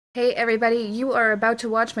Hey everybody, you are about to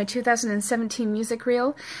watch my 2017 music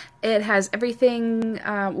reel. It has everything,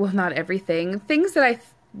 well not everything, things that I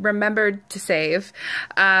remembered to save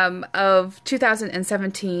of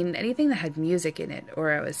 2017, anything that had music in it,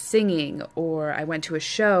 or I was singing, or I went to a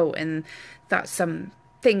show and thought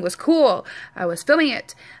something was cool. I was filming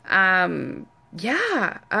it. That's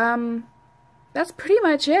pretty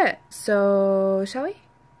much it. So, shall we?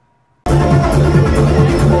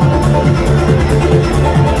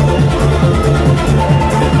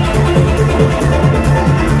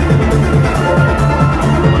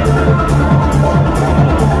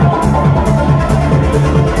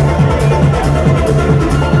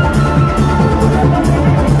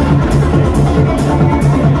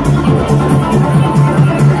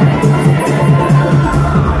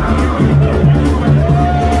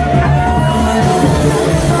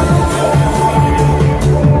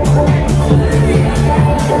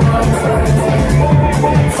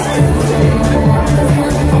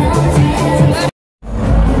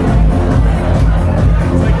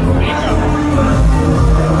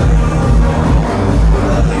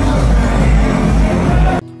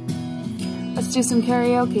 Let's do some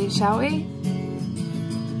karaoke, shall we?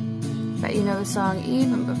 Bet you know the song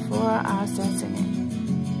even before I start singing.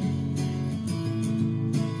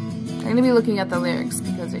 I'm gonna be looking at the lyrics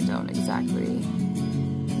because I don't exactly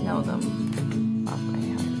know them off my head.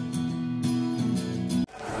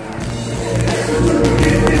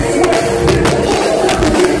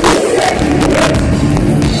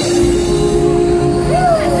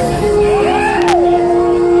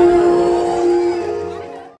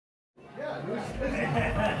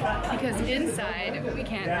 Because inside, we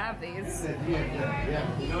can't have these.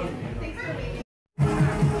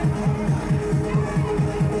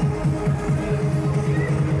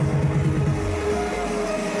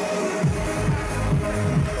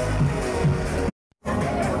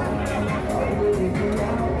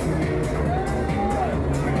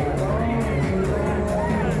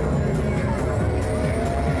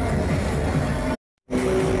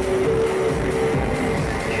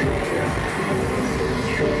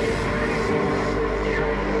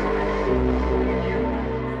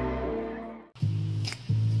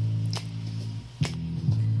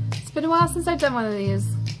 It's been a while since I've done one of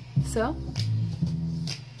these, so.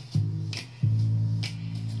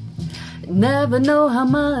 Never know how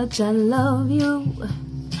much I love you.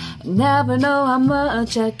 Never know how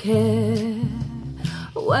much I care.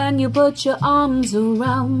 When you put your arms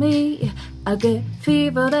around me, I get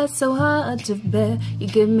fever that's so hard to bear. You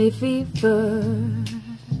give me fever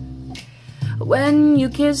when you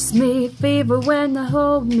kiss me, fever when you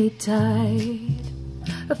hold me tight.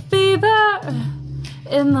 A fever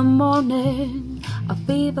in the morning, a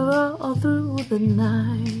fever all through the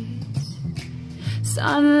night.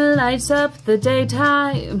 Sun lights up the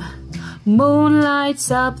daytime, moon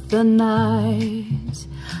lights up the night.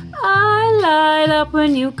 I light up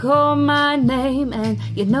when you call my name, and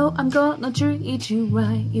you know I'm gonna treat you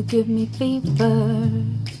right. You give me fever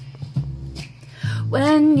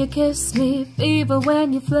when you kiss me, fever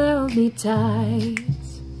when you throw me tight.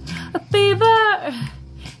 A fever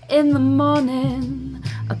in the morning,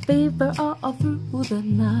 a fever all through the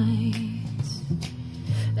night.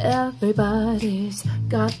 Everybody's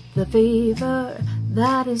got the fever,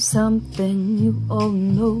 that is something you all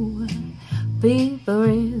know. Fever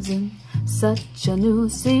isn't such a new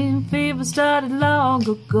thing, fever started long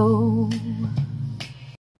ago.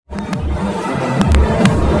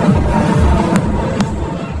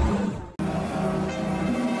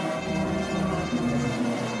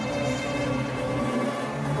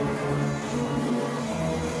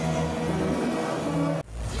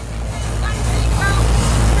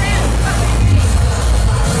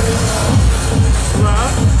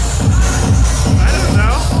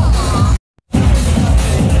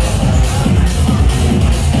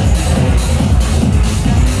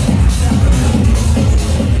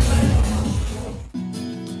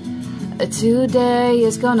 Today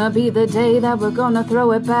is gonna be the day that we're gonna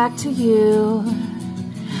throw it back to you.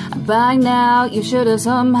 By now you should have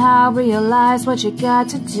somehow realized what you got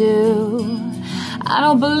to do. I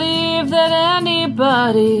don't believe that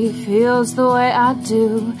anybody feels the way I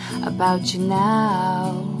do about you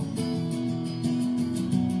now.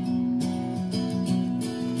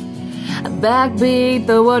 Backbeat,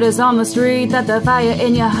 the word is on the street that the fire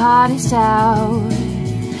in your heart is out.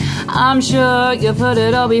 I'm sure you've heard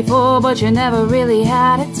it all before, but you never really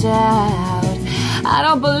had a doubt. I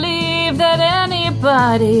don't believe that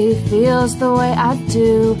anybody feels the way I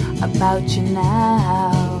do about you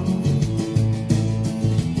now.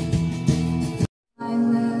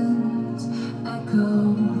 Silent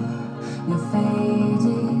echo, you're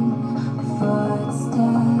fading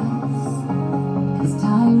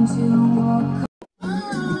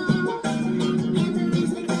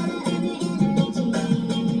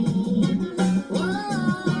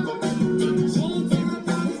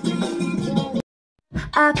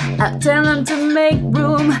I tell them to make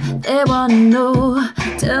room. They wanna know,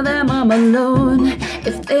 tell them I'm alone.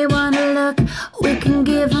 If they wanna look, we can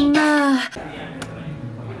give them a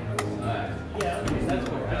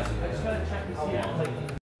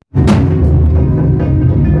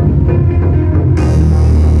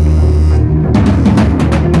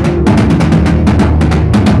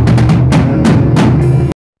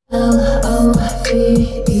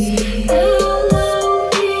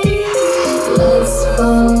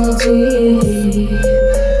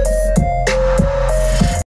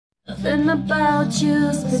Nothing about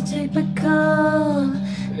you's typical.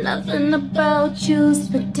 Nothing about you's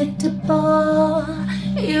predictable.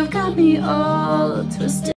 You've got me all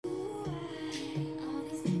twisted.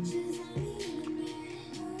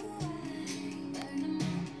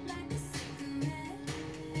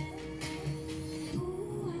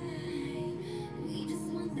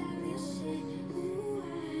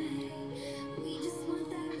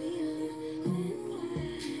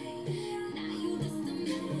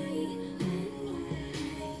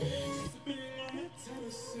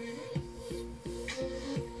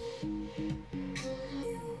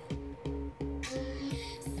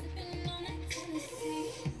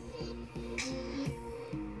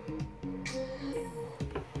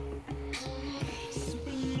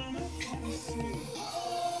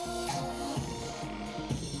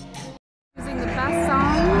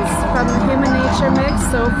 From the Human Nature mix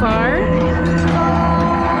so far.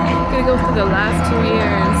 Gonna go through the last 2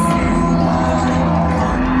 years.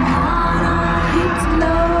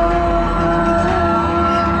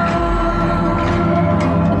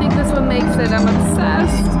 I think this one makes it. I'm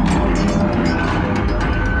obsessed.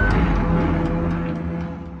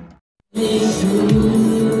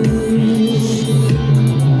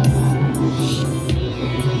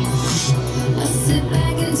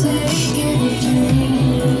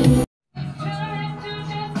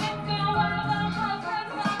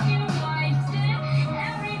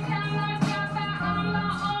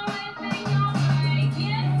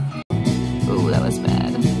 Ooh, that was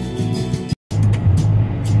bad.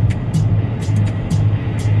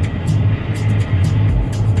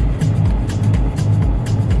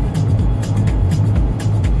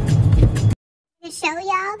 To show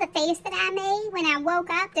y'all the face that I made when I woke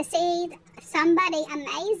up to see somebody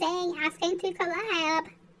amazing asking to collab.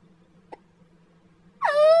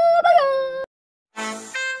 Oh my god!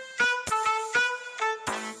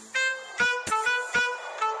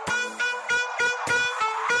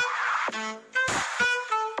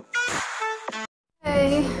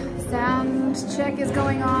 Sound check is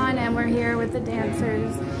going on, and we're here with the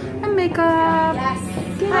dancers and makeup. Yes.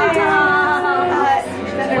 Get it done.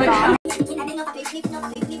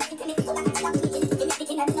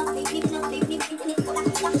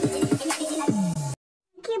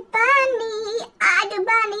 You bunny, I do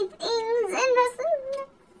bunny things in the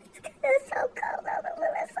it's so cold all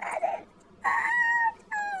of a sudden.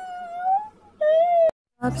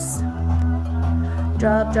 Ups.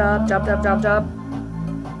 Drop, drop, drop, drop, drop, drop.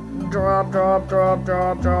 Drop, drop, drop,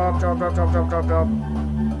 drop, drop, drop, drop, drop, drop, drop, drop.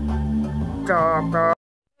 Drop, drop.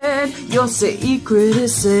 Your secret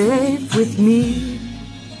is safe with me.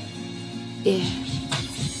 Yeah.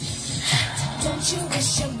 Don't you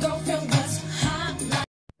wish your girlfriend was hot?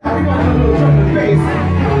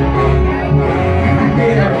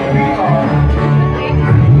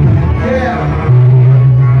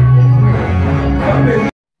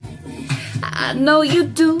 I know you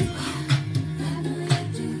do.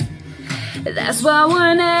 That's why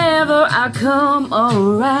whenever I come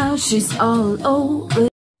around, she's all over.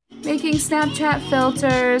 Making Snapchat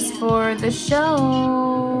filters for the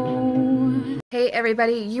show. Hey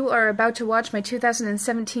everybody, you are about to watch my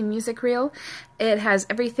 2017 music reel. It has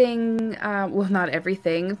everything, well not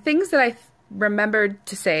everything, things that I remembered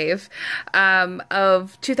to save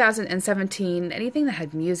of 2017, anything that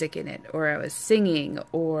had music in it, or I was singing,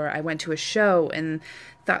 or I went to a show and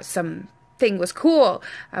thought something was cool.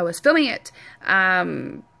 I was filming it.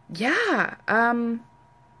 Yeah,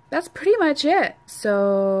 that's pretty much it.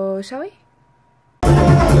 So, shall we?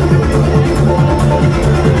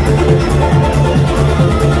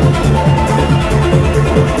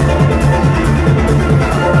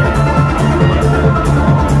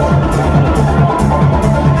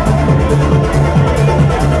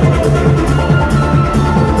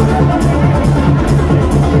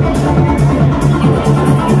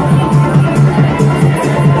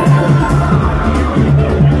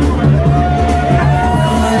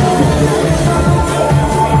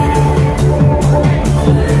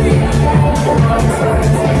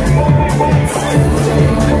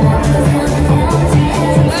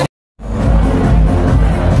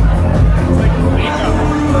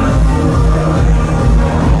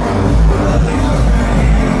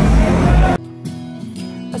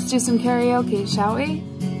 do some karaoke, shall we?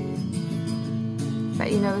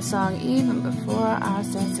 Bet you know the song even before I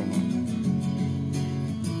start singing.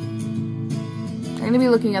 I'm gonna be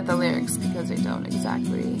looking at the lyrics because I don't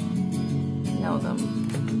exactly know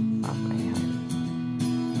them off my head.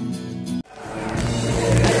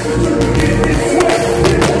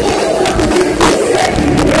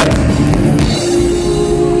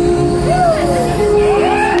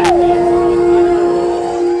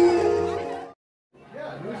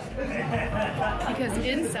 Because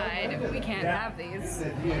inside, we can't have these.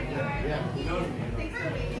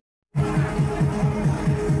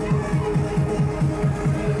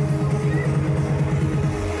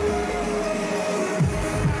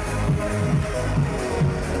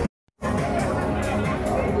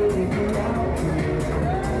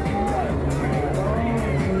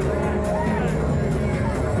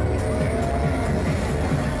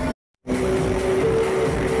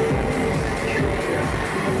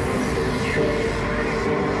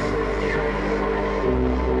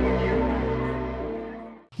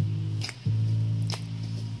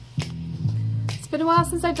 It's been a while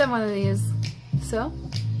since I've done one of these, so.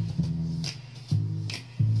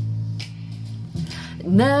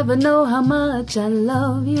 Never know how much I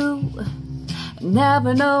love you.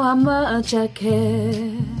 Never know how much I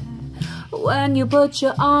care. When you put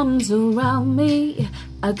your arms around me,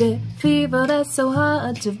 I get fever that's so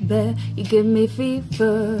hard to bear. You give me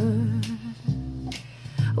fever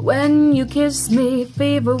when you kiss me,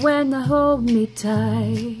 fever when you hold me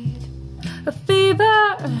tight. A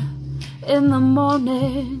fever in the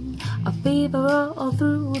morning, a fever all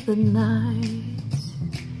through the night.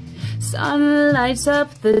 Sun lights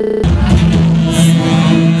up the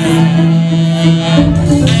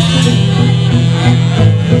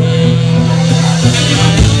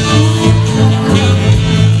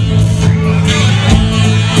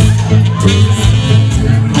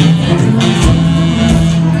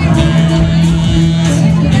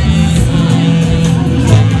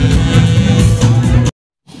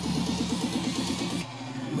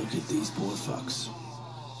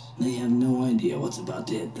They have no idea what's about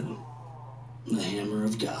to hit them. The hammer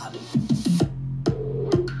of God.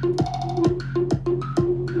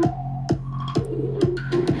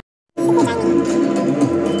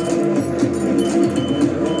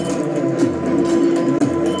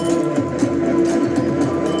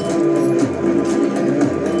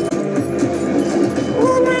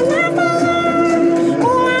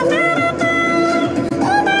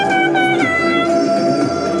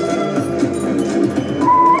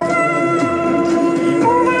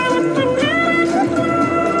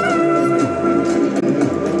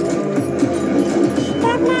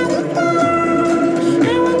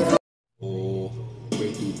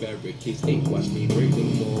 Ain't watch me break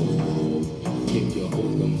them all. If your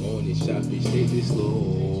hoes come on and shop, they stay this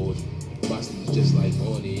low. Boston's just like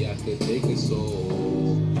honey, I could take a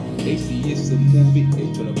soul. They see it's a movie,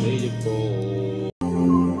 they tryna play it for.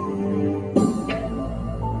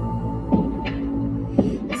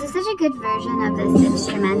 This is such a good version of this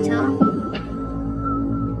instrumental.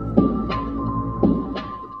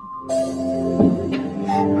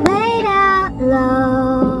 Way down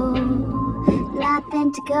low,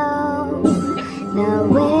 nothing to go. Now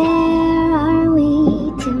where are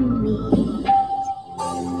we to meet?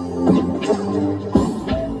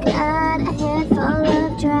 Got a head full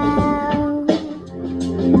of drought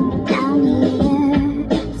down here,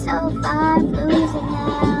 so far losing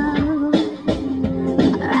out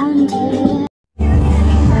around here.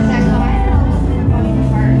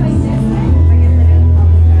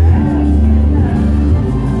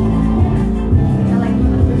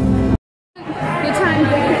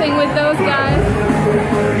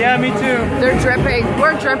 Yeah, me too. They're dripping.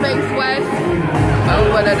 We're dripping sweat. Oh,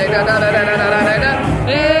 what a hey,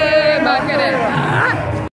 back at it.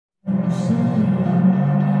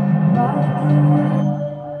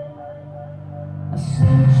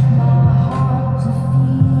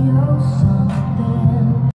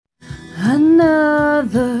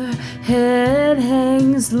 Another head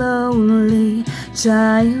hangs lonely.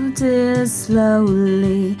 Child is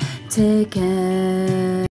slowly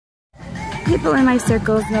taken. People in my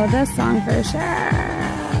circles know this song for sure.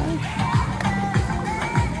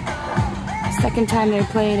 Second time they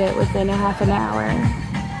played it within a half an hour.